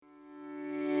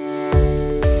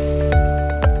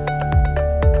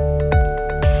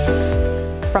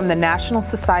From the National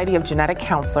Society of Genetic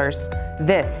Counselors,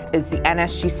 this is the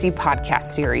NSGC podcast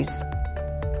series,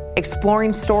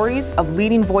 exploring stories of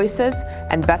leading voices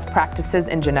and best practices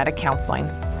in genetic counseling.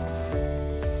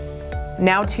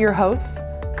 Now to your hosts,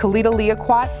 Khalida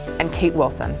Liaquat and Kate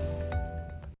Wilson.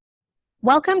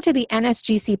 Welcome to the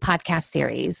NSGC podcast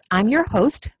series. I'm your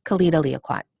host, Khalida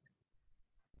Liaquat.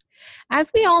 As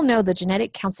we all know, the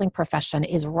genetic counseling profession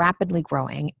is rapidly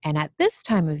growing, and at this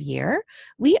time of year,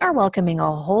 we are welcoming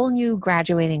a whole new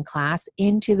graduating class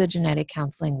into the genetic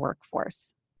counseling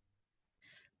workforce.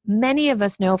 Many of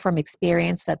us know from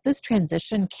experience that this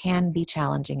transition can be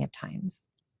challenging at times.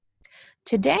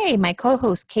 Today, my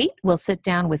co-host Kate will sit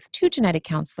down with two genetic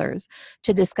counselors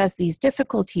to discuss these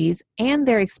difficulties and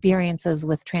their experiences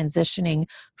with transitioning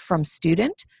from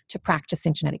student to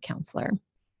practicing genetic counselor.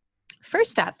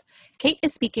 First up, Kate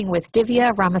is speaking with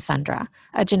Divya Ramasundra,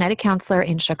 a genetic counselor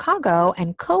in Chicago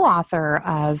and co-author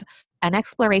of An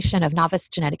Exploration of Novice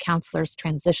Genetic Counselors'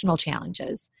 Transitional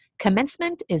Challenges.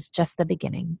 Commencement is just the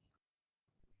beginning.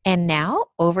 And now,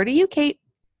 over to you, Kate.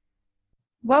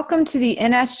 Welcome to the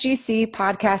NSGC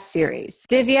podcast series.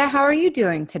 Divya, how are you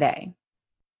doing today?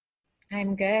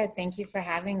 I'm good. Thank you for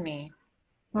having me.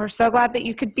 We're so glad that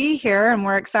you could be here, and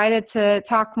we're excited to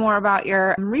talk more about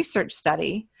your research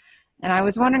study. And I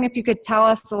was wondering if you could tell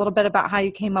us a little bit about how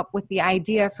you came up with the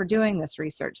idea for doing this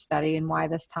research study and why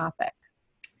this topic.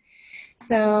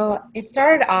 So it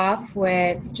started off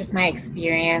with just my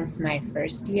experience my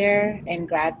first year in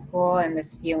grad school and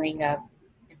this feeling of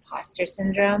imposter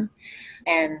syndrome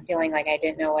and feeling like I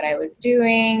didn't know what I was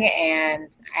doing. And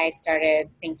I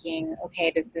started thinking, okay,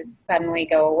 does this suddenly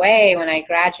go away when I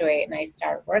graduate and I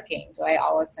start working? Do I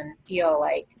all of a sudden feel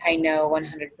like I know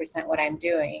 100% what I'm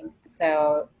doing?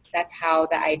 So that's how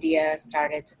the idea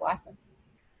started to blossom.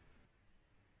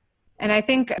 And I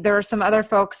think there are some other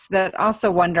folks that also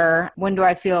wonder, when do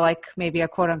I feel like maybe a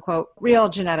quote unquote real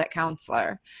genetic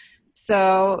counselor?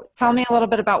 So tell me a little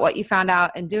bit about what you found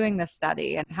out in doing this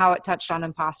study and how it touched on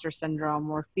imposter syndrome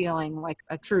or feeling like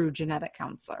a true genetic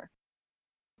counselor.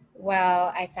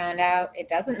 Well, I found out it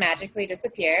doesn't magically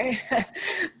disappear,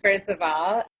 first of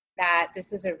all, that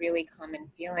this is a really common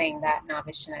feeling that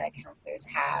novice genetic counselors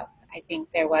have. I think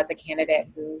there was a candidate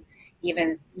who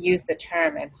even used the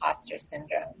term imposter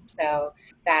syndrome. So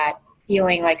that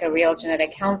feeling like a real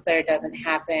genetic counselor doesn't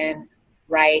happen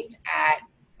right at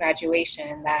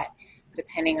graduation, that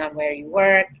depending on where you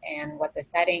work and what the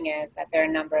setting is, that there are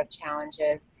a number of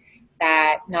challenges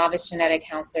that novice genetic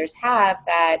counselors have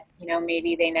that,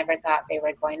 maybe they never thought they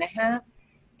were going to have,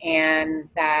 and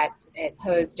that it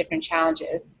posed different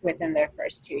challenges within their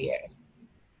first 2 years.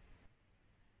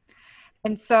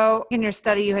 And so in your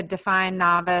study, you had defined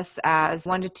novice as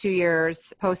 1 to 2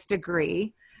 years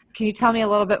post-degree. Can you tell me a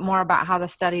little bit more about how the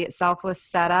study itself was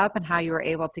set up and how you were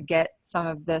able to get some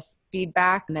of this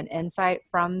feedback and insight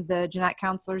from the genetic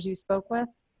counselors you spoke with?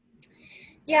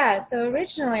 Yeah, so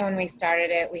originally when we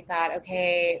started it, we thought,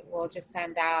 okay, we'll just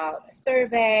send out a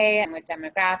survey with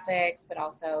demographics, but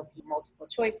also a multiple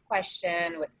choice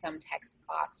question with some text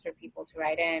box for people to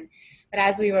write in. But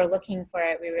as we were looking for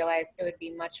it, we realized it would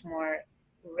be much more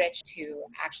rich to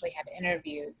actually have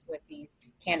interviews with these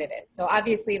candidates. So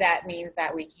obviously that means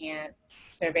that we can't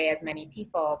survey as many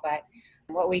people, but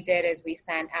what we did is we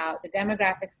sent out the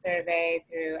demographic survey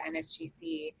through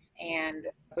NSGC, and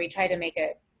we tried to make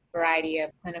a variety of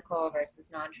clinical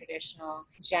versus non-traditional,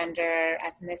 gender,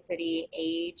 ethnicity,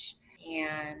 age,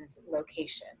 and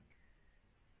location.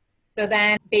 So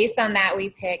then based on that, we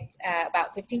picked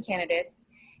about 15 candidates,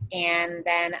 and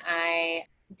then I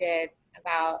did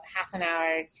about half an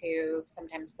hour to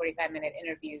sometimes 45-minute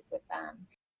interviews with them.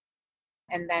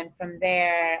 And then from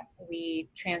there, we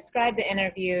transcribed the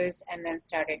interviews and then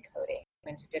started coding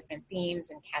into different themes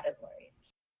and categories.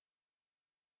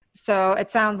 So it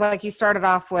sounds like you started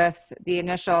off with the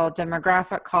initial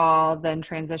demographic call, then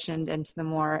transitioned into the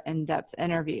more in-depth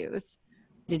interviews.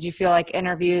 Did you feel like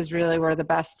interviews really were the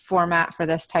best format for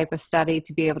this type of study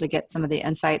to be able to get some of the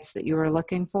insights that you were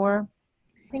looking for?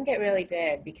 I think it really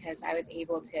did, because I was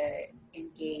able to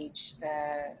engage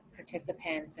the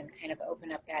participants and kind of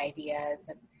open up their ideas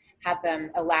and have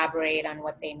them elaborate on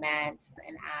what they meant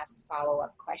and ask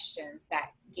follow-up questions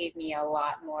that gave me a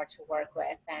lot more to work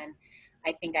with than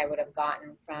I think I would have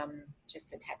gotten from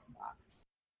just a text box.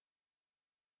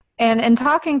 And in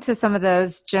talking to some of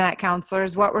those genetic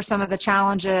counselors, what were some of the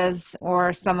challenges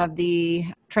or some of the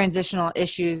transitional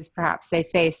issues perhaps they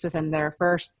faced within their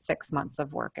first 6 months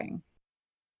of working?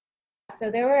 So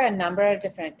there were a number of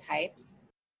different types.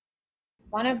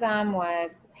 One of them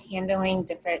was handling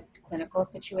different clinical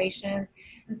situations,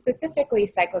 and specifically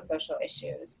psychosocial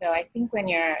issues. So I think when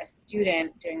you're a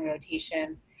student doing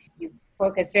rotations, you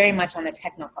focus very much on the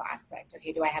technical aspect.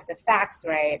 Okay, do I have the facts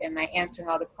right? Am I answering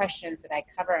all the questions? Did I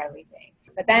cover everything?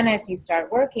 But then as you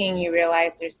start working, you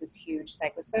realize there's this huge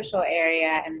psychosocial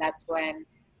area, and that's when,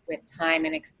 with time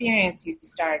and experience, you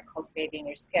start cultivating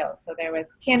your skills. So there was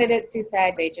candidates who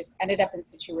said they just ended up in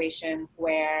situations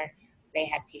where they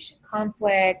had patient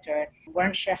conflict or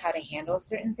weren't sure how to handle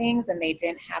certain things, and they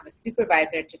didn't have a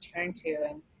supervisor to turn to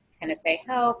and kind of say,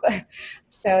 help.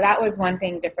 So that was one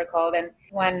thing difficult. And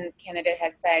one candidate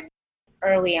had said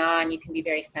early on, you can be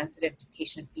very sensitive to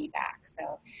patient feedback.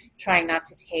 So trying not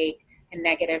to take a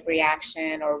negative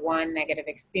reaction or one negative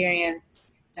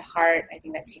experience to heart, I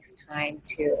think that takes time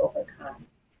to overcome.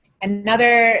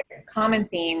 Another common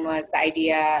theme was the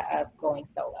idea of going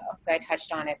solo. So I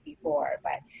touched on it before,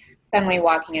 but suddenly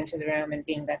walking into the room and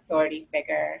being the authority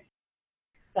figure.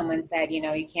 Someone said,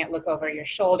 you can't look over your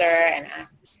shoulder and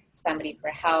ask somebody for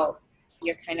help.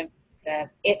 You're kind of the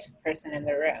it person in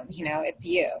the room, it's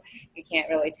you. You can't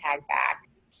really tag back.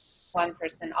 One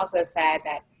person also said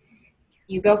that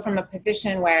you go from a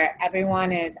position where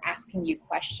everyone is asking you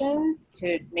questions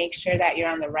to make sure that you're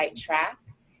on the right track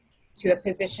to a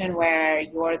position where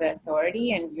you're the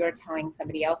authority and you're telling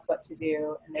somebody else what to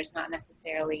do, and there's not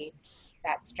necessarily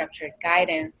that structured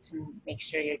guidance to make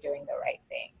sure you're doing the right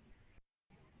thing.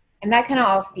 And that kind of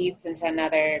all feeds into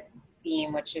another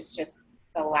theme, which is just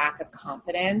the lack of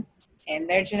confidence in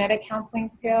their genetic counseling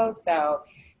skills. So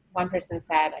one person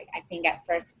said, I think at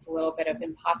first it's a little bit of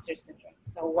imposter syndrome.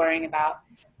 So worrying about,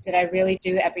 did I really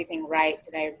do everything right?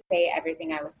 Did I say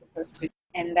everything I was supposed to?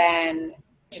 And then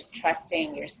just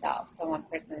trusting yourself. So one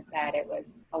person said it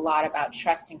was a lot about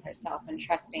trusting herself and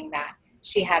trusting that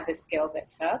she had the skills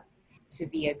it took to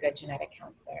be a good genetic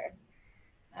counselor.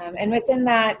 And within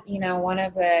that, one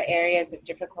of the areas of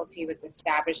difficulty was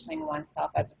establishing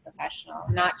oneself as a professional,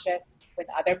 not just with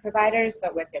other providers,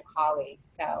 but with their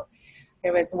colleagues. So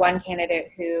there was one candidate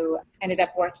who ended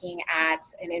up working at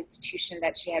an institution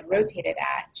that she had rotated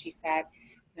at. She said,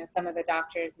 some of the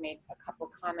doctors made a couple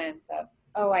comments of,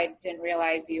 oh, I didn't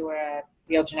realize you were a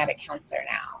real genetic counselor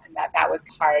now. And that was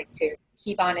hard to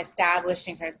keep on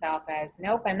establishing herself as,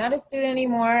 nope, I'm not a student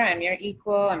anymore. I'm your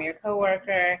equal. I'm your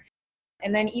coworker.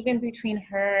 And then even between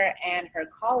her and her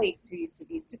colleagues who used to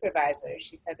be supervisors,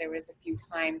 she said there was a few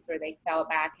times where they fell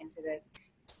back into this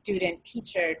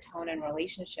student-teacher tone and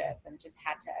relationship and just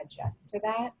had to adjust to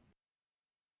that.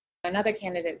 Another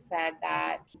candidate said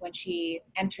that when she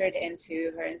entered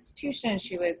into her institution,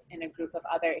 she was in a group of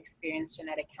other experienced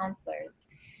genetic counselors.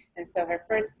 And so her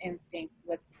first instinct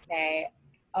was to say,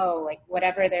 oh,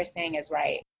 whatever they're saying is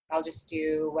right. I'll just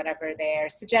do whatever they're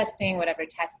suggesting, whatever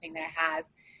testing there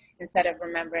has, instead of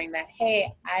remembering that,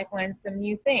 hey, I've learned some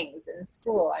new things in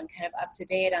school. I'm kind of up to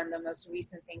date on the most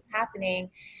recent things happening,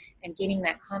 and gaining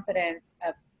that confidence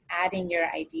of adding your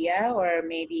idea, or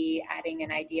maybe adding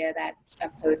an idea that's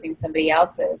opposing somebody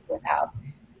else's without,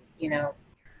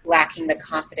 lacking the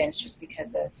confidence just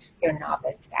because of your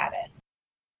novice status.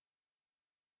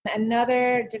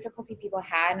 Another difficulty people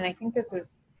had, and I think this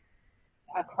is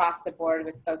across the board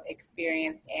with both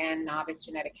experienced and novice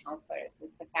genetic counselors,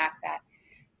 is the fact that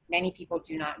many people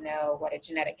do not know what a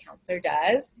genetic counselor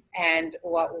does and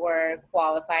what we're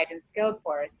qualified and skilled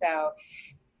for. So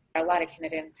a lot of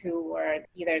candidates who were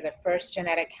either the first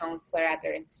genetic counselor at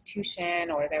their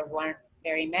institution, or there weren't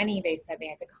very many, they said they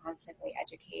had to constantly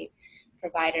educate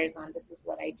providers on, this is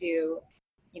what I do.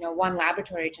 One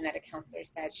laboratory genetic counselor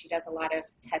said she does a lot of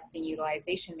testing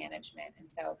utilization management. And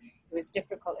so it was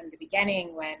difficult in the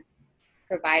beginning when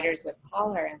providers would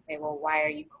call her and say, well, why are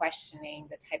you questioning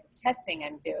the type of testing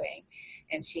I'm doing?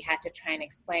 And she had to try and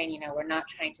explain, we're not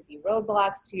trying to be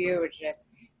roadblocks to you. We're just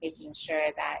making sure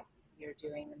that you're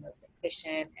doing the most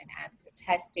efficient and adequate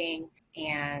testing.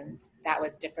 And that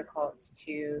was difficult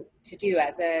to do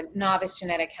as a novice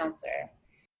genetic counselor.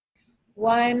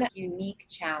 One unique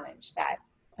challenge that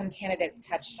some candidates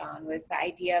touched on was the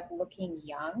idea of looking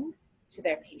young to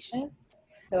their patients.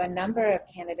 So a number of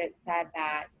candidates said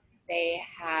that they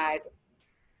had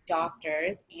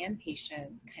doctors and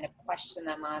patients kind of question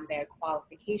them on their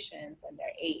qualifications and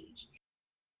their age.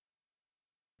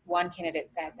 One candidate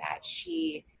said that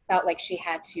she felt like she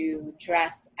had to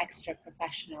dress extra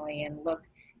professionally and look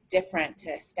different to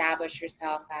establish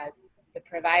herself as the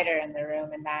provider in the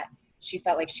room, and that she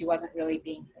felt like she wasn't really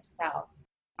being herself.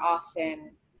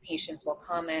 Often patients will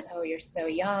comment, oh, you're so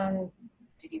young.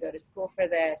 Did you go to school for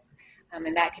this?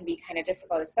 And that can be kind of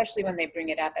difficult, especially when they bring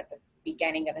it up at the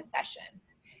beginning of a session.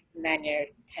 And then you're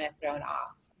kind of thrown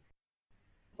off.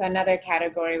 So another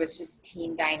category was just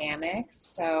team dynamics.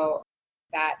 So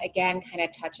that again kind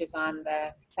of touches on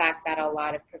the fact that a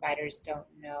lot of providers don't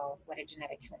know what a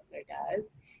genetic counselor does,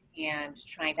 and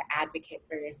trying to advocate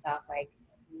for yourself, like,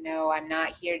 no, I'm not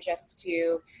here just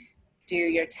to do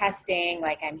your testing,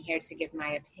 like I'm here to give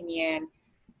my opinion.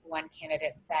 One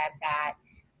candidate said that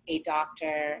a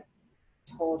doctor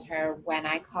told her, when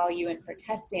I call you in for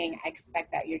testing, I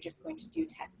expect that you're just going to do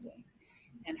testing.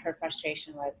 And her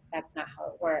frustration was, that's not how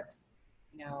it works.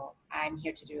 You know, I'm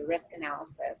here to do a risk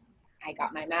analysis. I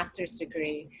got my master's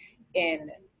degree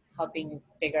in helping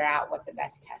figure out what the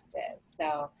best test is.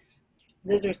 So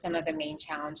those were some of the main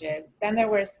challenges. Then there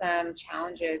were some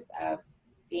challenges of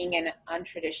being in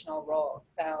untraditional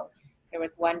roles. So there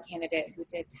was one candidate who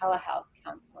did telehealth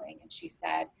counseling, and she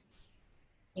said,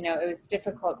 you know, it was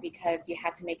difficult because you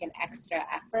had to make an extra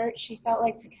effort, she felt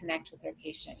like, to connect with her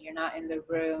patient. You're not in the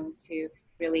room to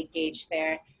really gauge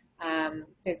their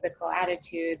physical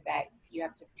attitude, that you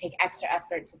have to take extra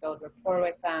effort to build rapport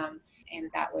with them. And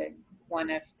that was one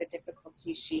of the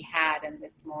difficulties she had in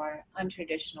this more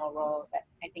untraditional role that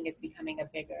I think is becoming a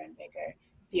bigger and bigger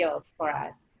field for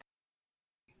us.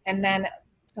 And then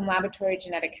some laboratory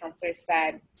genetic counselors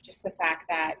said just the fact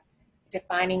that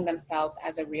defining themselves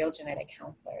as a real genetic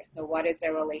counselor. So what is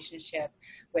their relationship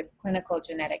with clinical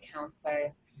genetic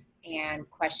counselors, and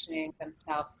questioning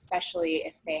themselves, especially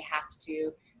if they have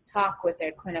to talk with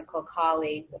their clinical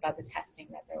colleagues about the testing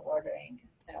that they're ordering.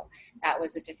 So that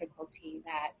was a difficulty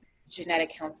that genetic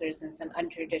counselors in some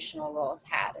untraditional roles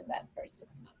had in that first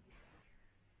 6 months.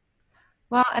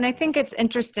 Well, and I think it's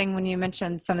interesting when you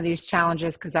mentioned some of these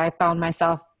challenges, because I found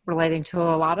myself relating to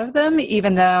a lot of them,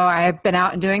 even though I've been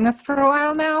out and doing this for a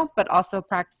while now, but also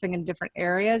practicing in different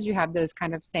areas. You have those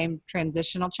kind of same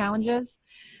transitional challenges.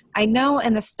 I know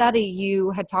in the study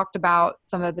you had talked about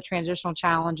some of the transitional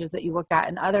challenges that you looked at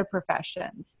in other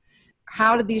professions.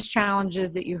 How did these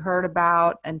challenges that you heard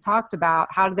about and talked about,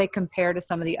 how do they compare to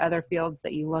some of the other fields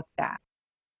that you looked at?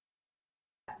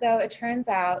 So it turns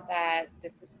out that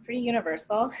this is pretty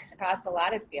universal across a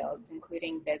lot of fields,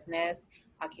 including business,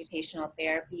 occupational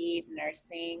therapy,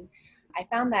 nursing. I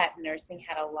found that nursing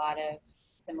had a lot of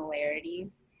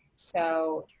similarities.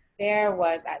 So there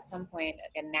was at some point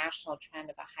a national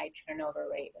trend of a high turnover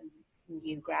rate in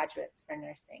new graduates for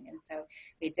nursing. And so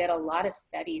they did a lot of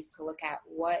studies to look at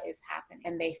what is happening.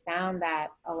 And they found that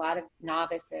a lot of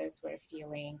novices were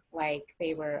feeling like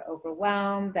they were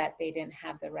overwhelmed, that they didn't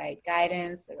have the right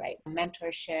guidance, the right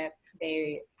mentorship.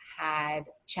 They had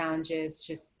challenges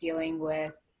just dealing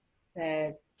with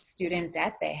the student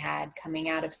debt they had coming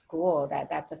out of school,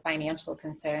 that's a financial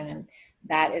concern. And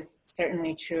that is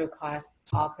certainly true across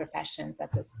all professions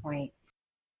at this point.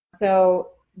 So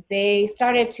they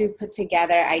started to put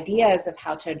together ideas of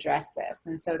how to address this.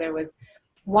 And so there was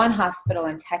one hospital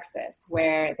in Texas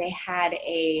where they had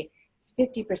a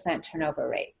 50% turnover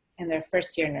rate in their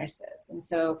first year nurses. And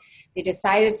so they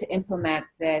decided to implement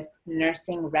this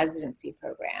nursing residency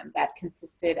program that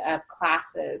consisted of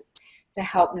classes to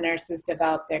help nurses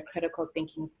develop their critical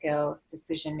thinking skills,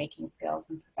 decision-making skills,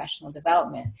 and professional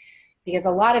development. Because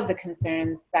a lot of the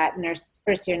concerns that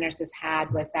first-year nurses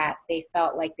had was that they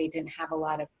felt like they didn't have a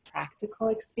lot of practical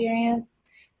experience.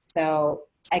 So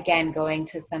again, going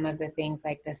to some of the things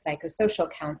like the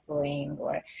psychosocial counseling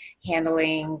or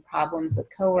handling problems with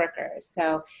coworkers.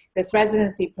 So this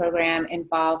residency program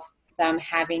involved them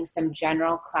having some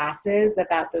general classes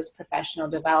about those professional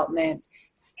development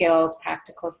skills,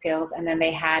 practical skills, and then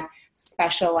they had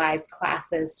specialized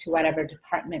classes to whatever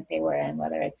department they were in,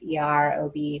 whether it's ER,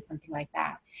 OB, something like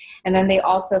that. And then they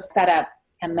also set up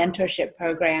a mentorship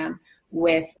program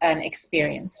with an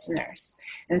experienced nurse.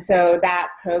 And so that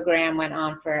program went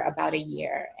on for about a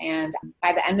year. And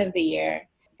by the end of the year,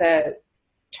 the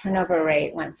turnover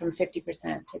rate went from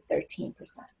 50% to 13%.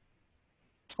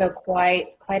 So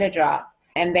quite a drop.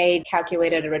 And they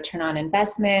calculated a return on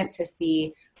investment to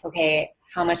see, okay,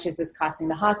 how much is this costing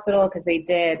the hospital? Because they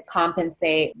did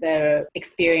compensate the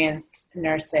experienced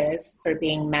nurses for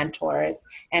being mentors,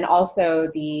 and also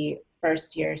the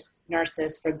first year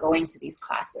nurses for going to these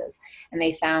classes. And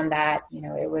they found that,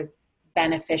 it was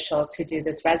beneficial to do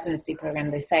this residency program.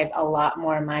 They saved a lot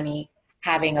more money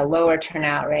having a lower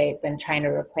turnout rate than trying to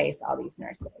replace all these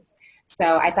nurses.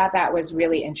 So I thought that was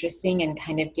really interesting and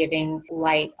kind of giving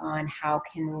light on how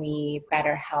can we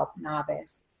better help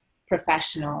novice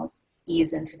professionals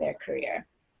ease into their career.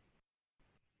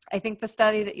 I think the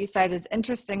study that you cite is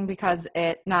interesting because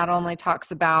it not only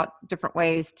talks about different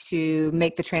ways to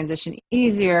make the transition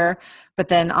easier, but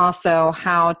then also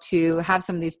how to have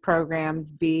some of these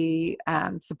programs be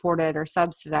supported or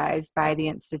subsidized by the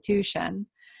institution.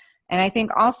 And I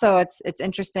think also it's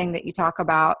interesting that you talk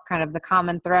about kind of the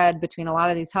common thread between a lot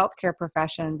of these healthcare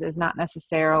professions is not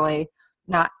necessarily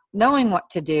not knowing what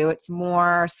to do. It's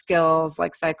more skills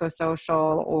like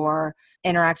psychosocial or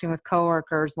interacting with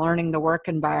coworkers, learning the work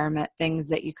environment, things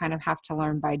that you kind of have to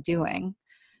learn by doing.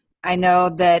 I know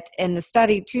that in the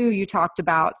study too, you talked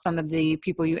about some of the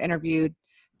people you interviewed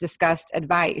discussed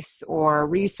advice or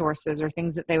resources or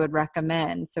things that they would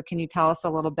recommend. So can you tell us a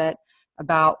little bit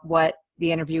about what the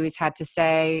interviewees had to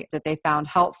say that they found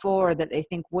helpful or that they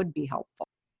think would be helpful?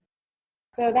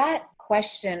 So that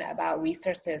question about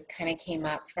resources kind of came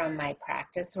up from my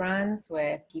practice runs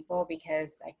with people,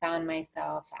 because I found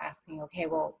myself asking, okay,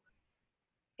 well,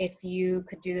 if you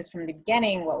could do this from the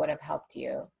beginning, what would have helped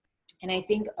you? And I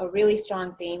think a really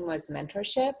strong theme was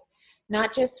mentorship,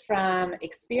 not just from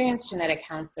experienced genetic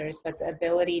counselors, but the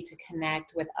ability to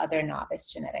connect with other novice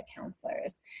genetic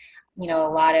counselors. You know, a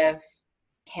lot of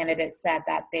candidates said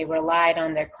that they relied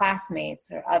on their classmates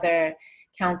or other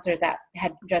counselors that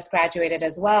had just graduated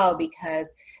as well,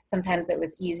 because sometimes it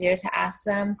was easier to ask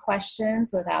them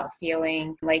questions without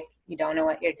feeling like you don't know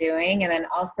what you're doing. And then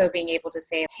also being able to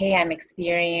say, hey, I'm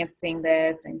experiencing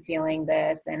this and feeling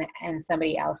this, and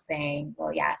somebody else saying,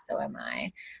 well, yeah, so am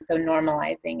I. So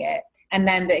normalizing it. And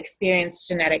then the experienced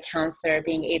genetic counselor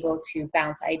being able to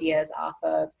bounce ideas off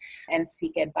of and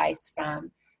seek advice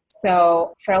from.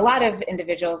 So for a lot of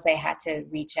individuals, they had to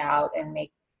reach out and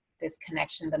make this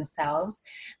connection themselves.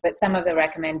 But some of the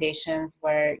recommendations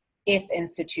were, if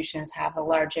institutions have a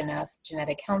large enough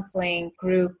genetic counseling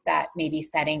group, that maybe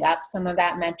setting up some of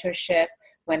that mentorship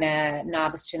when a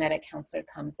novice genetic counselor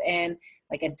comes in,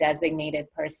 like a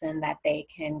designated person that they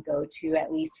can go to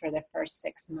at least for the first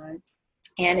 6 months.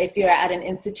 And if you're at an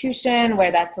institution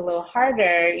where that's a little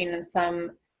harder, you know,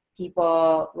 some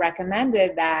people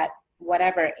recommended that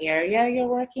whatever area you're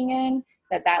working in,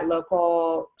 that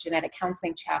local genetic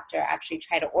counseling chapter actually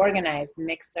try to organize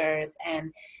mixers and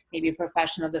maybe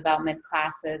professional development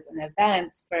classes and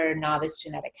events for novice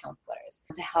genetic counselors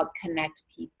to help connect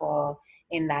people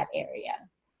in that area.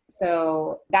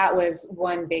 So that was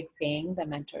one big thing, the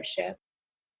mentorship.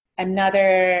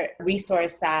 Another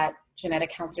resource that genetic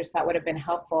counselors thought would have been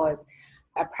helpful is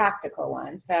a practical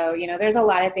one. So, you know, there's a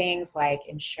lot of things like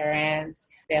insurance,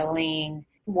 billing,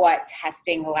 what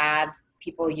testing labs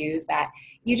people use that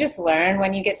you just learn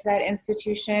when you get to that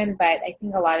institution. But I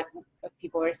think a lot of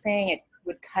people were saying it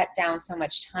would cut down so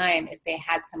much time if they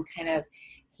had some kind of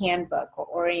handbook or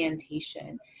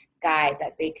orientation guide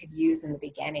that they could use in the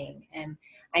beginning. And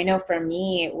I know for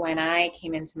me, when I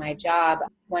came into my job,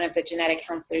 one of the genetic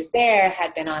counselors there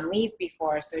had been on leave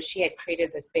before, so she had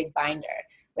created this big binder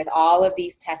with all of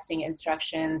these testing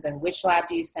instructions and which lab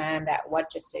do you send at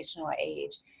what gestational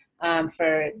age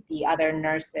for the other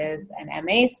nurses and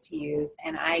MAs to use,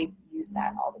 and I use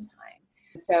that all the time.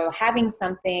 So having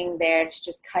something there to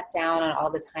just cut down on all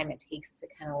the time it takes to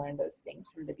kind of learn those things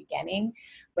from the beginning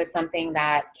was something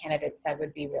that candidates said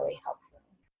would be really helpful.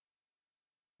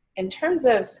 In terms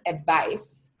of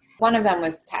advice, one of them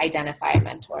was to identify a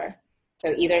mentor.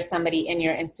 So either somebody in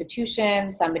your institution,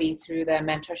 somebody through the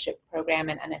mentorship program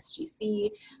in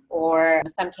NSGC, or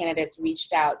some candidates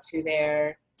reached out to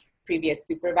their previous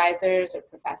supervisors or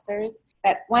professors.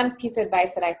 That one piece of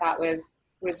advice that I thought was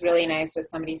really nice was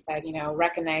somebody said, you know,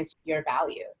 recognize your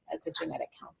value as a genetic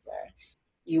counselor.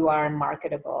 You are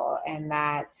marketable, and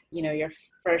that, you know, your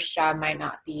first job might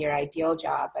not be your ideal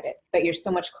job, but you're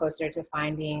so much closer to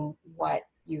finding what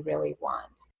you really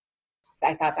want.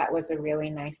 I thought that was a really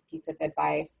nice piece of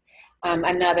advice.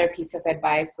 Another piece of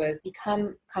advice was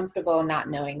become comfortable not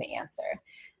knowing the answer.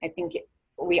 I think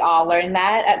we all learn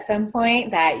that at some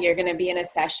point, that you're going to be in a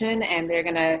session and they're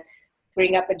going to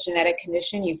bring up a genetic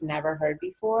condition you've never heard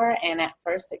before. And at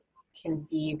first it can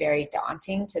be very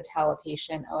daunting to tell a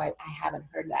patient, oh, I haven't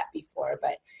heard that before.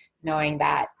 But knowing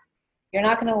that you're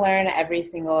not going to learn every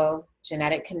single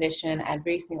genetic condition,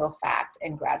 every single fact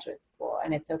in graduate school.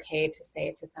 And it's okay to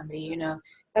say to somebody, you know,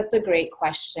 that's a great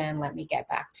question. Let me get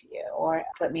back to you, or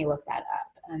let me look that up.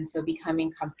 And so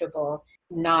becoming comfortable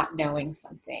not knowing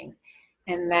something.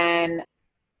 And then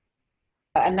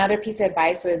another piece of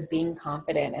advice was being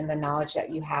confident in the knowledge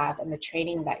that you have and the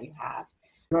training that you have.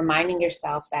 Reminding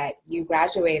yourself that you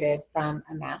graduated from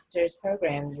a master's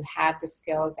program, you have the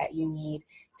skills that you need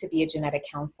to be a genetic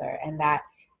counselor, and that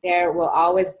there will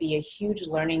always be a huge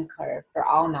learning curve for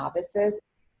all novices.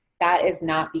 That is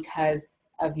not because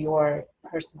of your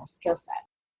personal skill set.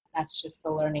 That's just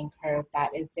the learning curve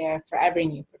that is there for every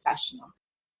new professional.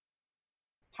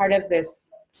 Part of this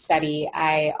study,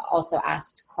 I also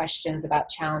asked questions about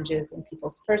challenges in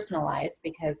people's personal lives,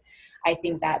 because I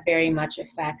think that very much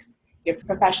affects your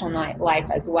professional life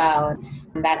as well.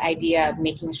 And that idea of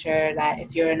making sure that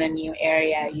if you're in a new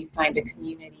area, you find a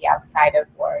community outside of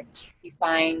work, you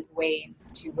find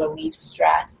ways to relieve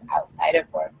stress outside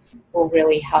of work will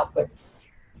really help with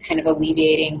kind of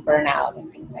alleviating burnout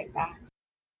and things like that.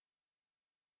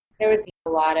 There was a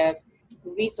lot of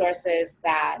resources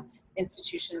that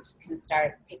institutions can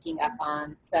start picking up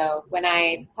on. So when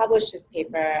I published this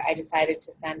paper, I decided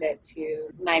to send it to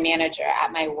my manager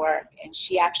at my work, and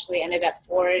she actually ended up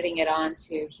forwarding it on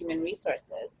to human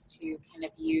resources to kind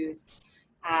of use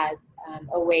as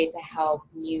a way to help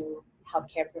new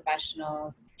healthcare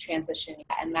professionals transition.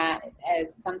 And that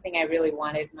is something I really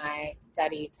wanted my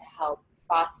study to help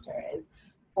foster, is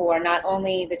for not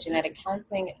only the genetic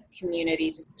counseling community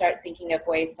to start thinking of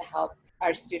ways to help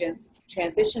our students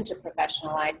transition to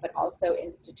professional life, but also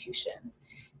institutions.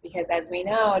 Because as we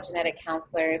know, genetic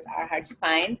counselors are hard to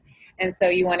find, and so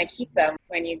you want to keep them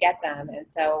when you get them. And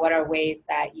so what are ways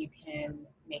that you can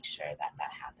make sure that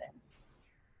that happens?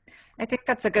 I think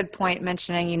that's a good point,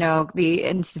 mentioning, the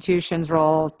institution's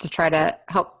role to try to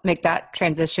help make that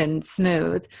transition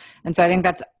smooth. And so I think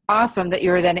that's awesome that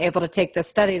you were then able to take the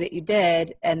study that you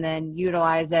did and then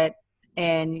utilize it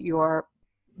in your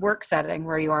work setting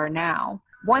where you are now.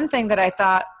 One thing that I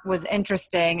thought was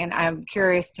interesting, and I'm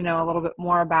curious to know a little bit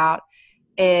more about,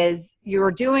 is you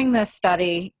were doing this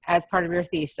study as part of your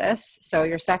thesis. So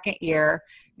your second year,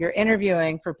 you're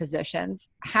interviewing for positions.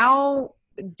 How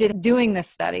did doing this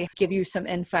study give you some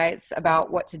insights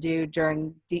about what to do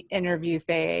during the interview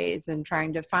phase and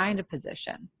trying to find a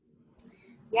position?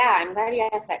 Yeah, I'm glad you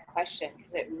asked that question,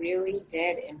 because it really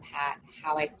did impact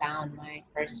how I found my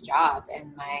first job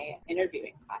and my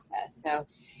interviewing process. So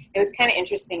it was kind of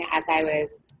interesting as I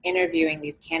was interviewing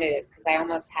these candidates, because I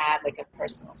almost had like a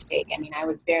personal stake. I mean, I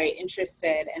was very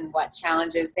interested in what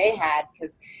challenges they had,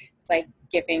 because it's like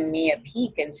giving me a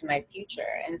peek into my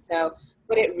future. And so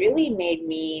what it really made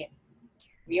me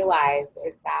realize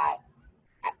is that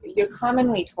you're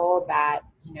commonly told that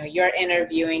you're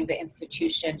interviewing the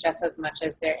institution just as much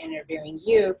as they're interviewing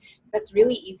you. That's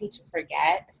really easy to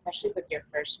forget, especially with your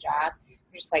first job. You're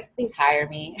just like, please hire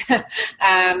me. And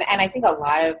I think a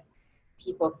lot of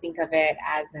people think of it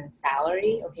as in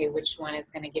salary. Okay, which one is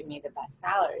going to give me the best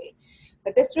salary?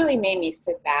 But this really made me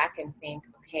sit back and think,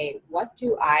 okay, what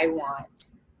do I want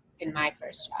in my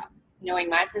first job? Knowing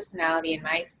my personality and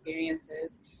my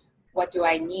experiences, what do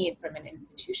I need from an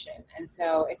institution? And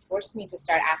so it forced me to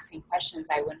start asking questions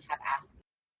I wouldn't have asked.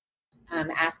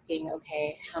 Asking,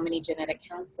 okay, how many genetic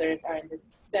counselors are in the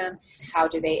system? How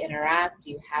do they interact?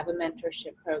 Do you have a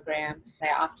mentorship program? I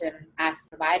often ask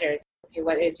providers, okay,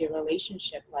 what is your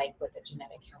relationship like with a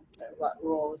genetic counselor? What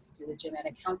roles do the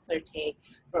genetic counselor take?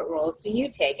 What roles do you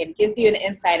take? And it gives you an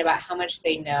insight about how much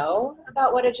they know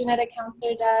about what a genetic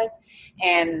counselor does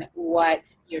and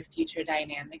what your future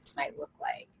dynamics might look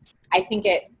like. I think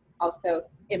it also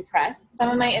impressed some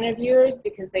of my interviewers,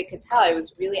 because they could tell I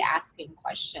was really asking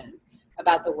questions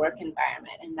about the work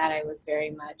environment, and that I was very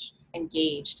much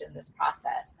engaged in this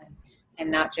process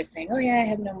and not just saying, oh yeah, I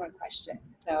have no more questions.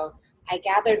 So I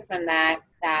gathered from that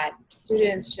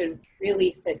students should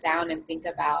really sit down and think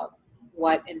about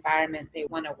what environment they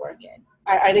want to work in.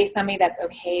 Are they somebody that's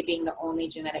okay being the only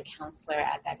genetic counselor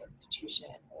at that institution?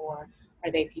 Or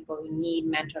are they people who need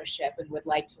mentorship and would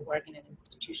like to work in an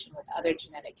institution with other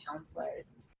genetic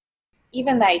counselors?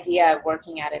 Even the idea of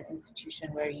working at an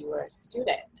institution where you were a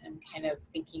student and kind of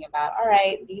thinking about, all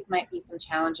right, these might be some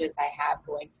challenges I have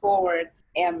going forward.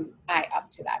 Am I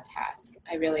up to that task?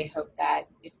 I really hope that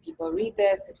if people read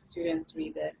this, if students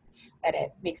read this, that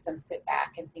it makes them sit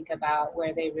back and think about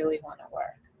where they really want to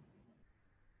work.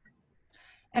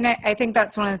 And I think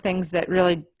that's one of the things that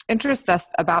really interests us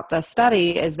about the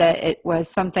study, is that it was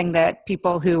something that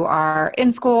people who are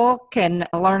in school can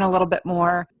learn a little bit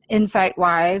more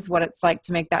insight-wise what it's like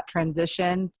to make that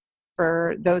transition.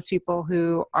 For those people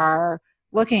who are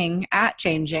looking at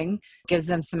changing, gives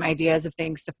them some ideas of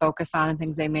things to focus on and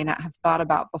things they may not have thought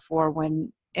about before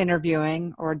when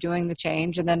interviewing or doing the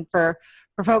change. And then for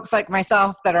folks like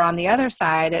myself that are on the other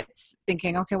side, it's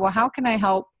thinking, okay, well, how can I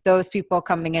help those people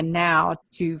coming in now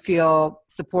to feel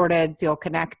supported, feel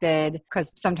connected?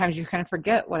 Because sometimes you kind of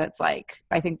forget what it's like.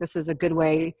 I think this is a good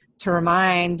way to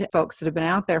remind folks that have been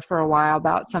out there for a while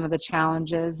about some of the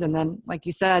challenges. And then, like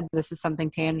you said, this is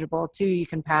something tangible too you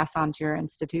can pass on to your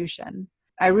institution.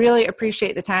 I really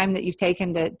appreciate the time that you've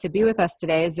taken to be with us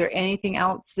today. Is there anything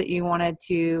else that you wanted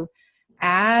to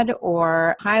add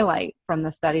or highlight from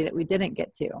the study that we didn't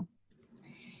get to?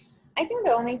 I think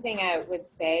the only thing I would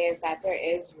say is that there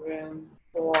is room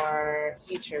for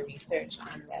future research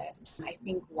on this. I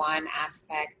think one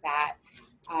aspect that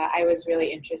I was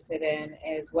really interested in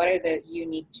is what are the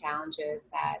unique challenges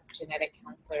that genetic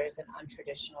counselors in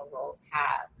untraditional roles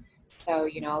have. So,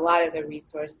 a lot of the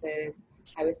resources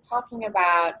I was talking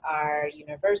about are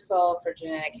universal for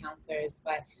genetic counselors,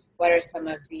 but what are some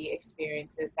of the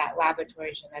experiences that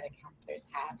laboratory genetic counselors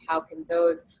have? How can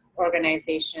those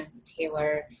organizations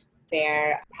tailor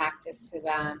their practice to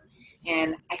them?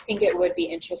 And I think it would be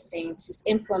interesting to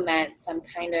implement some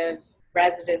kind of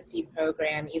residency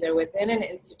program either within an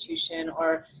institution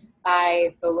or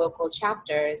by the local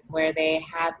chapters where they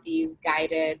have these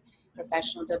guided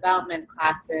professional development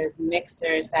classes,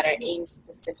 mixers that are aimed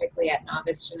specifically at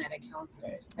novice genetic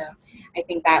counselors. So I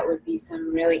think that would be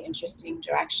some really interesting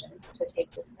directions to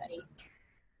take the study.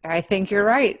 I think you're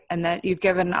right, and that you've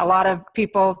given a lot of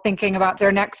people thinking about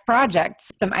their next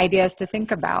projects some ideas to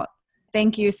think about.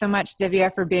 Thank you so much,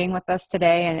 Divya, for being with us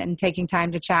today and taking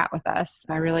time to chat with us.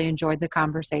 I really enjoyed the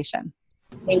conversation.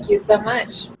 Thank you so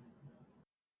much.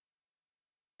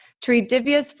 To read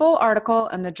Divya's full article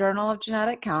in the Journal of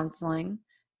Genetic Counseling,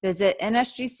 visit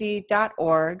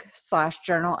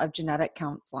nsgc.org/Journal of Genetic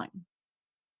Counseling.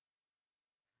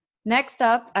 Next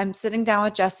up, I'm sitting down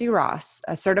with Jessie Ross,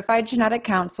 a certified genetic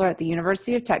counselor at the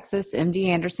University of Texas MD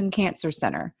Anderson Cancer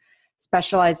Center,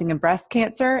 specializing in breast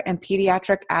cancer and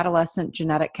pediatric adolescent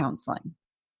genetic counseling.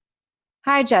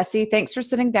 Hi, Jessie. Thanks for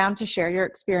sitting down to share your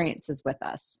experiences with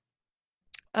us.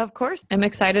 Of course. I'm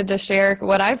excited to share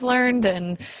what I've learned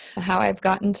and how I've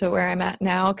gotten to where I'm at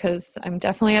now, because I'm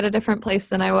definitely at a different place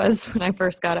than I was when I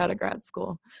first got out of grad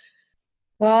school.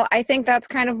 Well, I think that's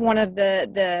kind of one of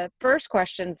the first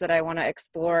questions that I want to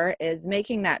explore is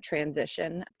making that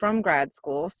transition from grad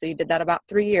school. So you did that about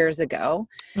 3 years ago.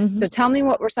 Mm-hmm. So tell me,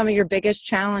 what were some of your biggest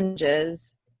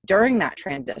challenges during that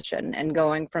transition and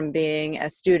going from being a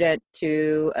student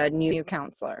to a new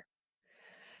counselor?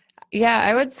 Yeah,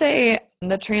 I would say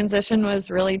the transition was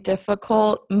really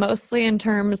difficult, mostly in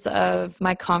terms of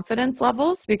my confidence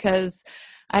levels, because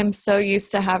I'm so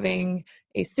used to having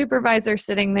a supervisor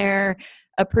sitting there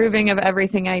approving of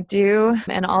everything I do,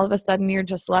 and all of a sudden you're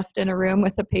just left in a room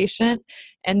with a patient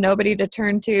and nobody to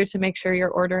turn to make sure you're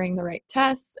ordering the right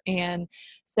tests and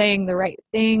saying the right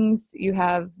things. You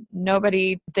have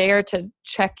nobody there to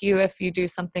check you if you do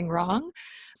something wrong.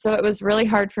 So it was really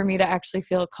hard for me to actually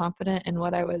feel confident in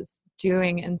what I was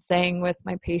doing and saying with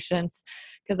my patients,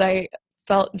 because I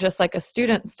felt just like a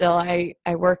student still. I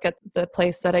work at the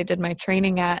place that I did my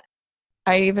training at.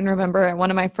 I even remember at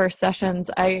one of my first sessions,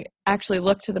 I actually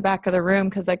looked to the back of the room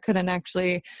because I couldn't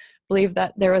actually believe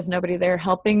that there was nobody there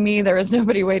helping me. There was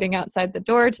nobody waiting outside the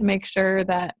door to make sure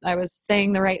that I was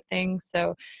saying the right thing.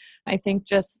 So I think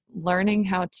just learning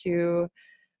how to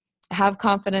have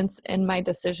confidence in my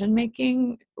decision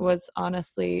making was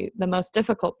honestly the most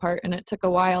difficult part. And it took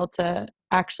a while to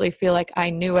actually feel like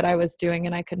I knew what I was doing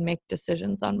and I could make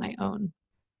decisions on my own.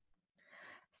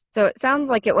 So it sounds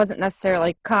like it wasn't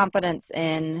necessarily confidence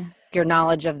in your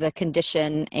knowledge of the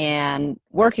condition and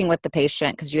working with the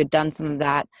patient, because you had done some of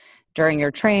that during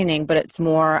your training, but it's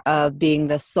more of being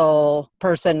the sole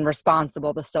person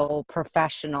responsible, the sole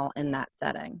professional in that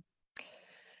setting.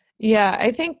 Yeah,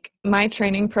 I think my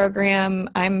training program,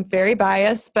 I'm very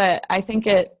biased, but I think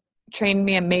it trained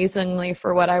me amazingly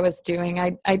for what I was doing.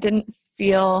 I didn't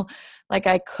feel like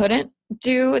I couldn't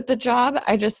do the job.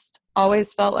 I just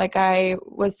always felt like I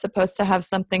was supposed to have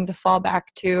something to fall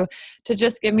back to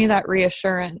just give me that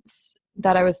reassurance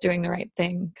that I was doing the right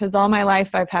thing. Because all my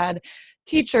life I've had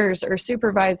teachers or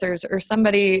supervisors or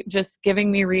somebody just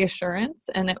giving me reassurance.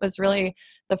 And it was really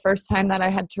the first time that I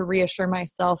had to reassure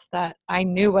myself that I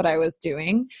knew what I was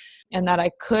doing and that I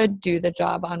could do the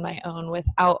job on my own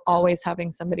without always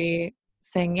having somebody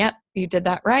saying, yep, you did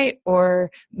that right, or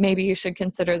maybe you should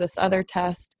consider this other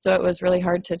test. So it was really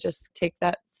hard to just take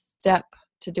that step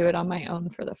to do it on my own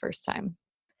for the first time.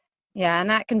 Yeah, and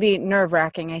that can be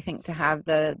nerve-wracking, I think, to have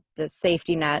the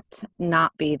safety net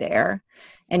not be there.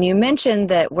 And you mentioned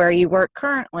that where you work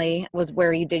currently was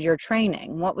where you did your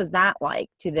training. What was that like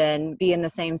to then be in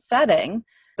the same setting,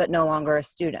 but no longer a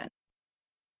student?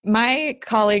 My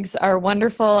colleagues are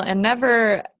wonderful and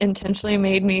never intentionally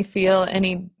made me feel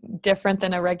any different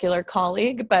than a regular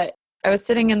colleague, but I was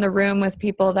sitting in the room with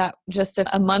people that just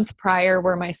a month prior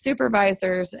were my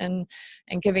supervisors and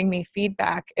giving me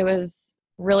feedback. It was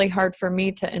really hard for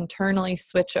me to internally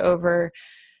switch over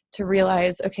to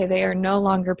realize, okay, they are no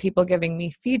longer people giving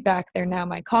me feedback. They're now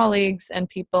my colleagues and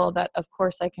people that, of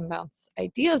course, I can bounce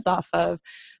ideas off of,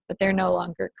 but they're no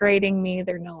longer grading me.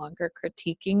 They're no longer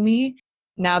critiquing me.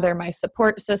 Now they're my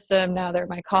support system. Now they're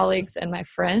my colleagues and my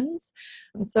friends.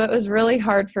 And so it was really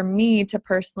hard for me to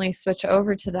personally switch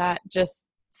over to that, just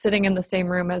sitting in the same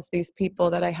room as these people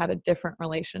that I had a different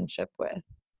relationship with.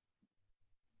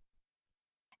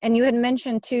 And you had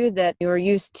mentioned too that you were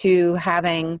used to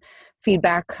having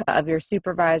feedback of your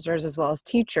supervisors as well as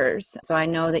teachers. So I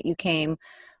know that you came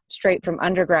straight from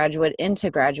undergraduate into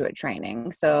graduate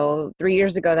training. So 3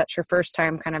 years ago, that's your first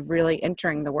time kind of really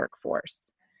entering the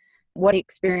workforce. What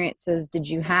experiences did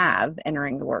you have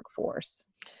entering the workforce?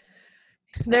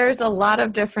 There's a lot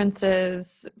of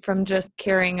differences from just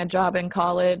carrying a job in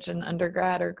college and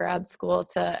undergrad or grad school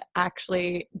to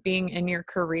actually being in your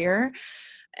career.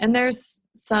 And there's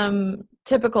some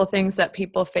typical things that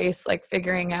people face, like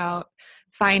figuring out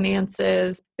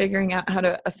finances, figuring out how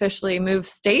to officially move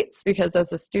states, because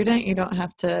as a student, you don't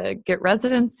have to get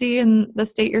residency in the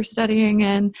state you're studying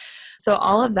in. So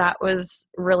all of that was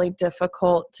really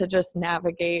difficult to just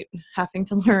navigate, having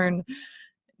to learn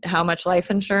how much life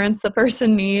insurance a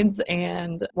person needs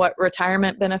and what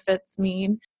retirement benefits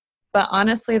mean. But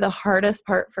honestly, the hardest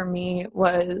part for me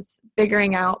was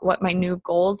figuring out what my new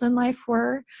goals in life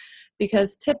were,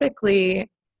 because typically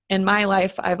in my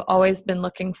life, I've always been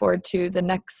looking forward to the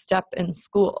next step in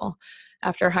school.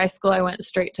 After high school, I went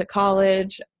straight to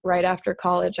college. Right after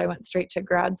college, I went straight to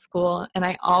grad school, and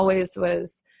I always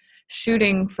was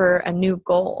shooting for a new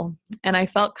goal. And I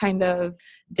felt kind of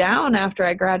down after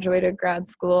I graduated grad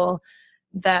school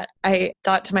that I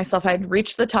thought to myself, I'd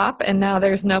reached the top and now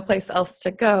there's no place else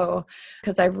to go,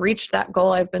 because I've reached that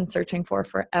goal I've been searching for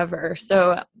forever.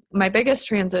 So my biggest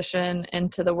transition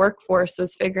into the workforce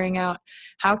was figuring out,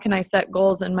 how can I set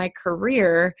goals in my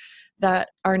career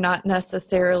that are not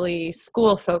necessarily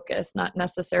school focused, not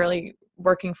necessarily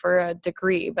working for a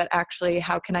degree, but actually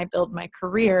how can I build my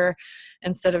career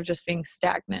instead of just being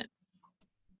stagnant.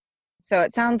 So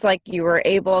it sounds like you were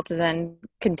able to then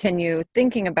continue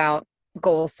thinking about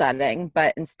goal setting,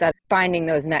 but instead of finding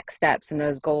those next steps and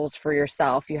those goals for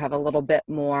yourself, you have a little bit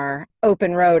more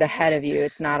open road ahead of you.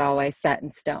 It's not always set in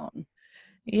stone.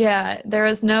 Yeah, there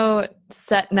was no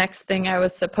set next thing I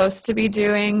was supposed to be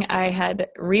doing. I had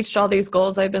reached all these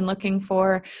goals I'd been looking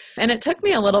for. And it took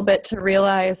me a little bit to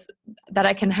realize that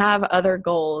I can have other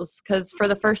goals, because for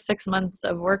the first 6 months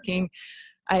of working,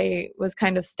 I was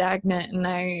kind of stagnant, and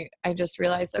I just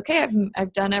realized, okay,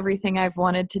 I've done everything I've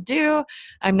wanted to do.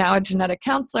 I'm now a genetic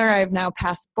counselor. I've now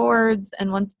passed boards.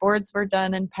 And once boards were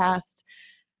done and passed,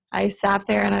 I sat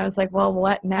there and I was like, well,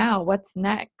 what now? What's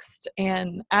next?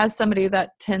 And as somebody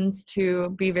that tends to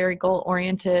be very goal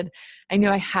oriented, I knew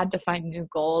I had to find new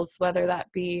goals, whether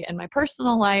that be in my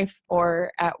personal life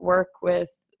or at work with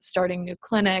starting new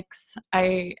clinics.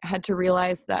 I had to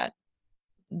realize that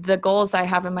the goals I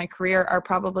have in my career are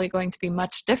probably going to be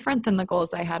much different than the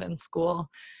goals I had in school,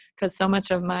 because so much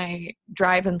of my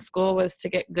drive in school was to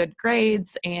get good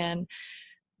grades, and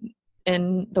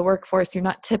in the workforce, you're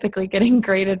not typically getting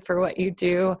graded for what you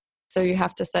do. So you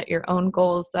have to set your own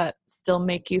goals that still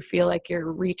make you feel like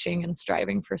you're reaching and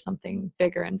striving for something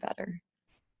bigger and better.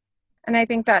 And I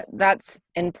think that that's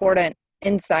important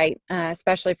insight,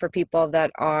 especially for people that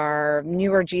are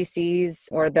newer GCs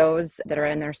or those that are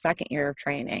in their second year of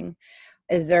training.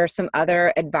 Is there some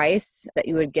other advice that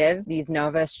you would give these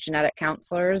novice genetic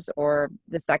counselors or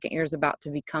the second years about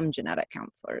to become genetic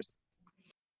counselors?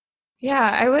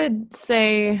 Yeah, I would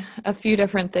say a few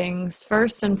different things.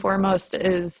 First and foremost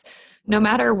is, no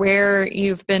matter where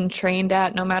you've been trained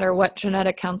at, no matter what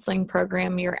genetic counseling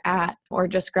program you're at or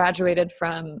just graduated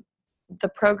from, the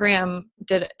program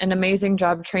did an amazing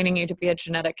job training you to be a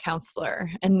genetic counselor.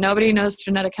 And nobody knows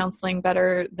genetic counseling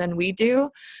better than we do.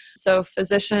 So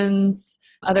physicians,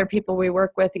 other people we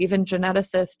work with, even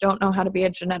geneticists, don't know how to be a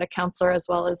genetic counselor as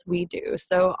well as we do.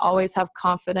 So always have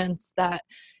confidence that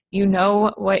you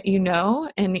know what you know.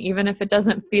 And even if it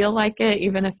doesn't feel like it,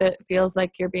 even if it feels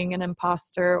like you're being an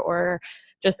imposter or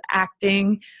just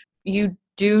acting, you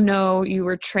do know you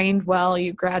were trained well,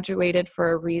 you graduated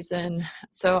for a reason.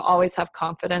 So always have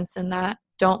confidence in that.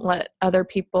 Don't let other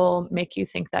people make you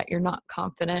think that you're not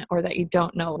confident or that you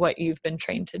don't know what you've been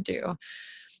trained to do.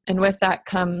 And with that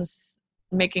comes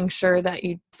making sure that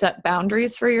you set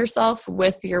boundaries for yourself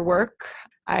with your work.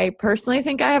 I personally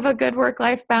think I have a good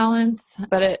work-life balance,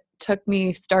 but it took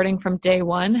me starting from day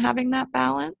one having that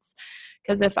balance.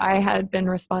 Because if I had been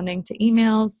responding to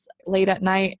emails late at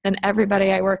night, then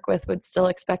everybody I work with would still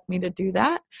expect me to do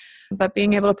that. But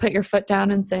being able to put your foot down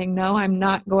and saying, no, I'm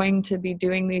not going to be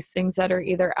doing these things that are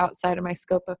either outside of my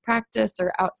scope of practice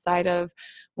or outside of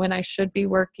when I should be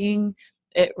working,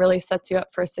 it really sets you up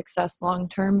for success long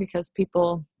term, because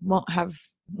people won't have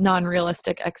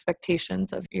non-realistic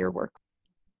expectations of your work.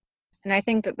 And I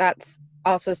think that that's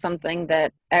also something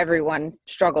that everyone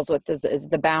struggles with is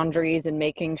the boundaries and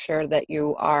making sure that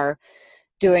you are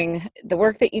doing the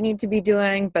work that you need to be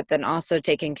doing, but then also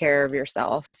taking care of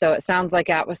yourself. So it sounds like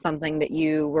that was something that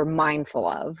you were mindful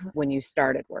of when you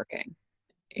started working.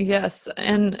 Yes.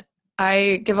 And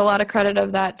I give a lot of credit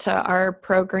of that to our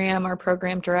program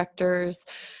directors.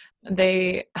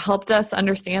 They helped us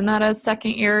understand that as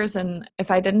second years. And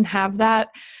if I didn't have that,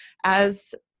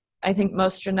 as I think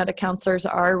most genetic counselors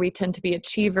are, we tend to be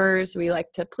achievers. We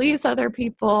like to please other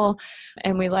people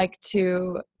and we like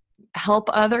to help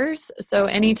others. So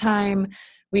anytime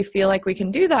we feel like we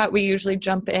can do that, we usually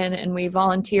jump in and we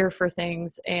volunteer for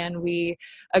things and we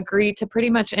agree to pretty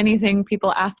much anything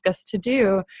people ask us to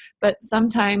do. But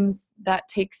sometimes that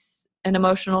takes an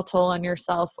emotional toll on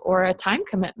yourself or a time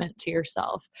commitment to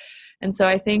yourself. And so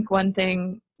I think one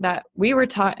thing that we were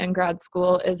taught in grad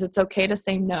school is it's okay to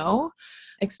say no,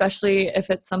 especially if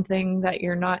it's something that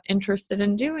you're not interested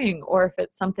in doing or if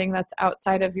it's something that's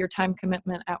outside of your time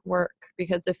commitment at work.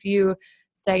 Because if you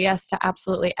say yes to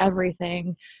absolutely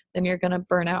everything, then you're going to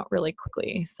burn out really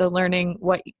quickly. So learning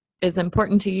what is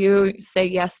important to you, say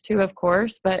yes to, of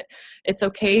course, but it's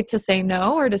okay to say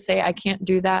no or to say, I can't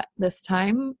do that this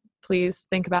time. Please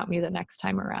think about me the next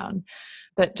time around.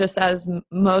 But just as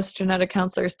most genetic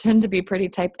counselors tend to be pretty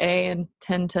type A and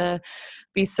tend to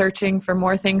be searching for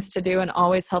more things to do and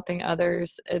always helping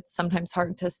others, it's sometimes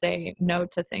hard to say no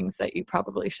to things that you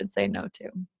probably should say no to.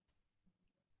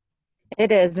 It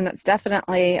is, and it's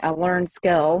definitely a learned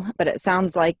skill, but it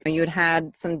sounds like you had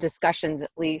had some discussions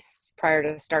at least prior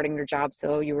to starting your job,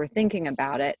 so you were thinking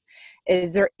about it.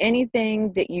 Is there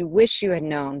anything that you wish you had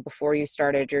known before you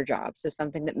started your job? So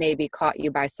something that maybe caught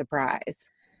you by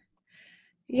surprise?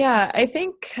 Yeah, I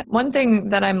think one thing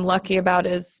that I'm lucky about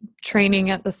is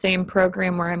training at the same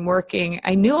program where I'm working.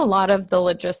 I knew a lot of the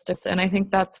logistics, and I think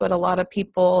that's what a lot of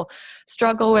people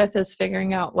struggle with is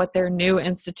figuring out what their new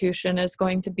institution is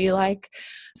going to be like.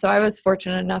 So I was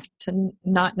fortunate enough to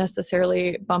not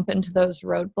necessarily bump into those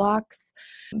roadblocks.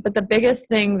 But the biggest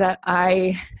thing that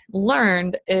I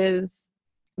learned is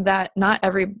that not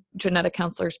every genetic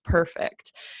counselor is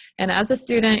perfect. And as a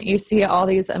student, you see all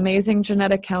these amazing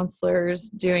genetic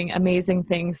counselors doing amazing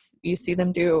things. You see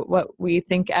them do what we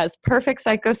think as perfect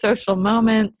psychosocial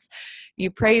moments.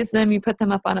 You praise them, you put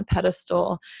them up on a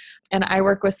pedestal. And I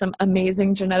work with some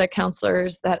amazing genetic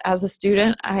counselors that as a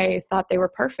student, I thought they were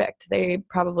perfect. They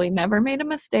probably never made a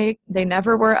mistake. They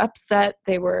never were upset.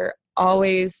 They were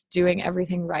always doing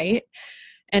everything right.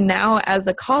 And now as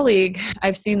a colleague,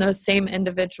 I've seen those same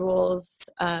individuals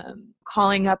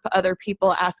calling up other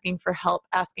people, asking for help,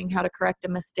 asking how to correct a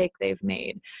mistake they've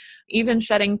made, even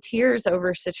shedding tears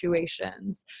over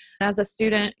situations. As a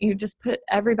student, you just put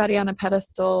everybody on a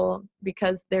pedestal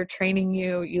because they're training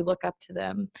you, you look up to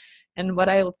them. And what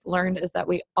I've learned is that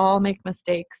we all make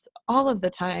mistakes all of the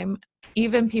time.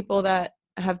 Even people that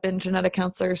have been genetic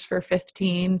counselors for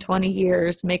 15, 20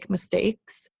 years make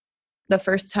mistakes. The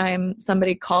first time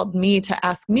somebody called me to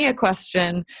ask me a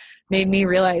question made me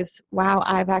realize, wow,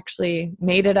 I've actually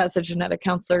made it as a genetic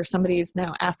counselor. Somebody is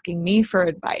now asking me for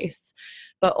advice.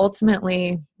 But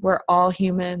ultimately, we're all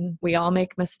human. We all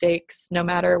make mistakes. No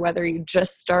matter whether you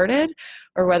just started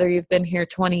or whether you've been here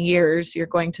 20 years, you're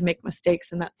going to make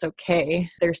mistakes, and that's okay.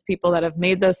 There's people that have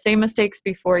made those same mistakes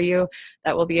before you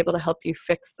that will be able to help you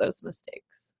fix those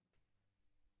mistakes.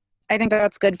 I think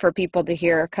that's good for people to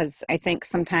hear because I think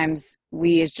sometimes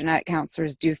we as genetic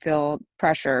counselors do feel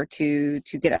pressure to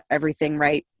get everything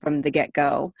right from the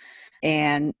get-go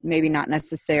and maybe not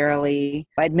necessarily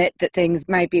admit that things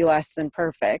might be less than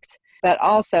perfect. But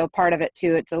also part of it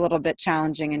too, it's a little bit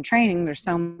challenging in training. There's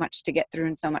so much to get through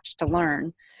and so much to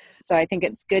learn. So I think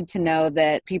it's good to know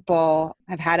that people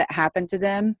have had it happen to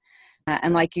them.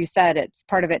 And like you said, it's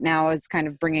part of it now is kind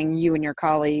of bringing you and your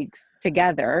colleagues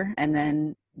together, and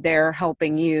then they're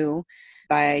helping you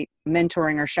by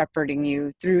mentoring or shepherding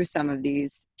you through some of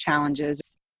these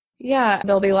challenges. Yeah,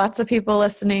 there'll be lots of people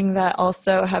listening that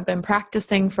also have been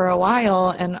practicing for a while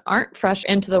and aren't fresh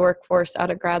into the workforce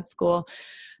out of grad school.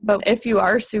 But if you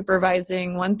are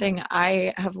supervising, one thing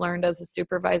I have learned as a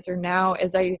supervisor now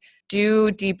is I do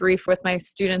debrief with my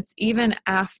students even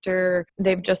after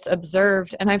they've just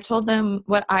observed. And I've told them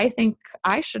what I think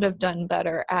I should have done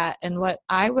better at and what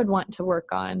I would want to work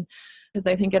on. Because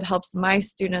I think it helps my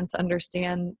students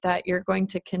understand that you're going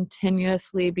to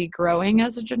continuously be growing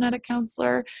as a genetic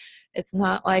counselor. It's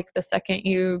not like the second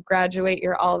you graduate,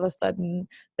 you're all of a sudden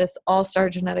this all-star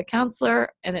genetic counselor,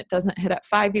 and it doesn't hit at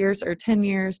 5 years or 10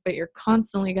 years, but you're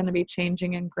constantly going to be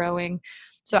changing and growing.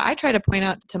 So I try to point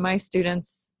out to my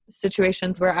students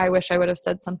situations where I wish I would have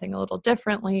said something a little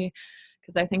differently,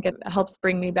 because I think it helps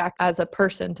bring me back as a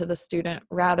person to the student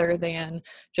rather than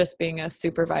just being a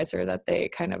supervisor that they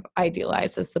kind of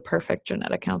idealize as the perfect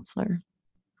genetic counselor.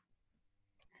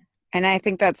 And I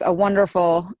think that's a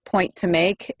wonderful point to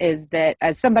make, is that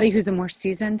as somebody who's a more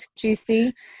seasoned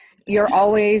GC, you're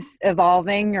always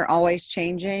evolving, you're always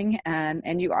changing,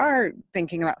 and you are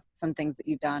thinking about some things that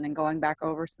you've done and going back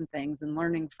over some things and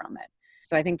learning from it.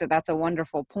 So I think that that's a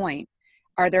wonderful point.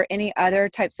 Are there any other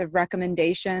types of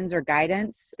recommendations or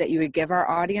guidance that you would give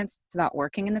our audience about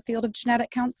working in the field of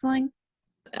genetic counseling?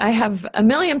 I have a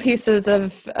million pieces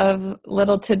of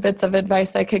little tidbits of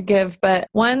advice I could give, but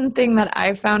one thing that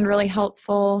I found really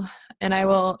helpful, and I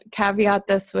will caveat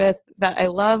this with that I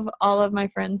love all of my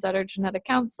friends that are genetic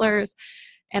counselors,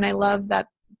 and I love that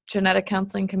genetic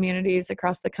counseling communities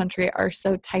across the country are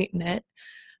so tight-knit.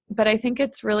 But I think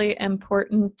it's really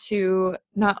important to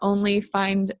not only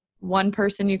find one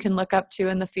person you can look up to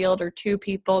in the field or two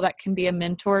people that can be a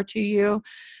mentor to you,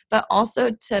 but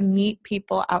also to meet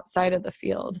people outside of the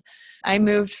field. I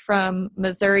moved from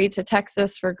Missouri to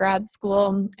Texas for grad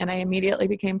school, and I immediately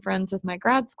became friends with my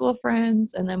grad school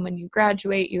friends. And then when you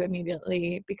graduate, you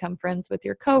immediately become friends with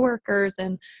your coworkers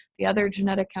and the other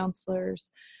genetic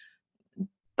counselors.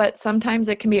 But sometimes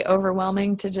it can be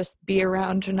overwhelming to just be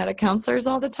around genetic counselors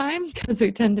all the time because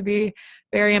we tend to be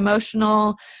very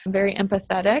emotional, very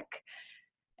empathetic.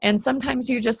 And sometimes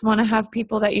you just want to have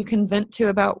people that you can vent to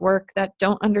about work that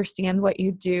don't understand what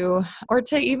you do, or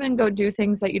to even go do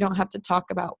things that you don't have to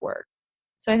talk about work.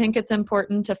 So I think it's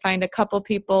important to find a couple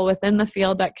people within the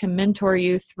field that can mentor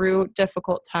you through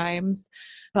difficult times,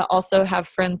 but also have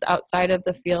friends outside of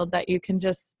the field that you can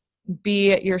just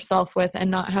be yourself with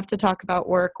and not have to talk about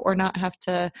work or not have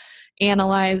to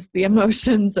analyze the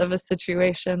emotions of a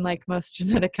situation like most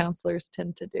genetic counselors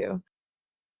tend to do.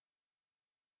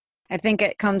 I think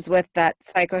it comes with that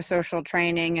psychosocial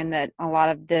training, and that a lot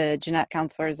of the genetic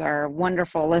counselors are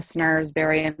wonderful listeners,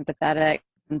 very empathetic,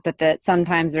 but that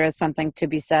sometimes there is something to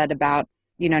be said about,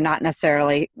 not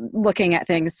necessarily looking at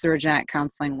things through a genetic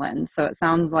counseling lens. So it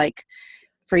sounds like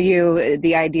for you,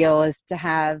 the ideal is to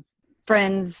have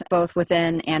friends both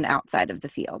within and outside of the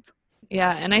field.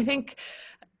 Yeah, and I think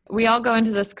we all go into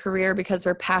this career because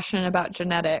we're passionate about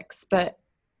genetics, but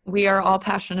we are all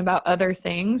passionate about other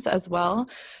things as well.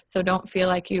 So don't feel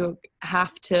like you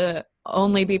have to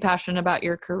only be passionate about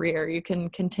your career. You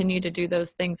can continue to do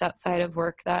those things outside of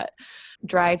work that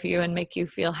drive you and make you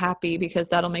feel happy, because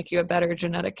that'll make you a better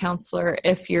genetic counselor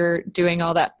if you're doing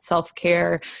all that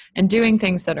self-care and doing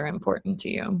things that are important to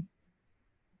you.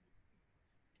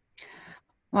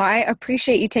 Well, I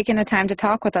appreciate you taking the time to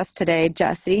talk with us today,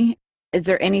 Jessie. Is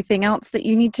there anything else that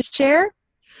you need to share?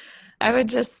 I would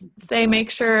just say make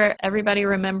sure everybody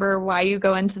remember why you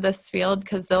go into this field,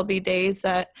 because there'll be days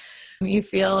that you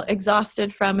feel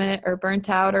exhausted from it or burnt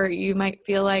out, or you might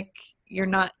feel like you're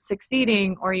not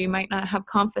succeeding, or you might not have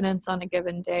confidence on a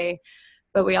given day.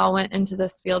 But we all went into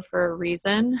this field for a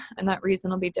reason, and that reason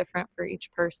will be different for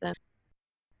each person.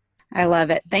 I love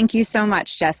it. Thank you so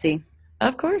much, Jessie.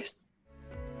 Of course.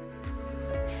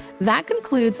 That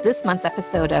concludes this month's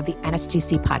episode of the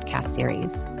NSGC podcast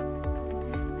series.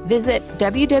 Visit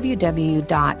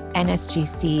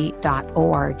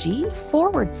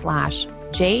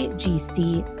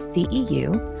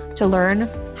www.nsgc.org/JGCCEU to learn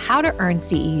how to earn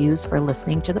CEUs for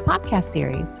listening to the podcast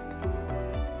series.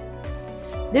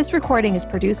 This recording is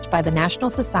produced by the National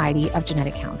Society of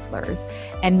Genetic Counselors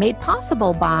and made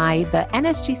possible by the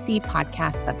NSGC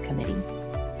Podcast Subcommittee.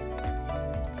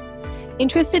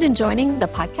 Interested in joining the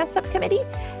podcast subcommittee?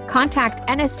 Contact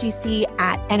NSGC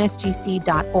at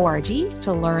nsgc.org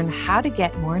to learn how to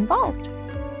get more involved.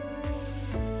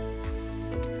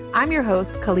 I'm your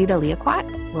host, Khalida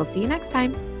Liaquat. We'll see you next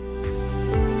time.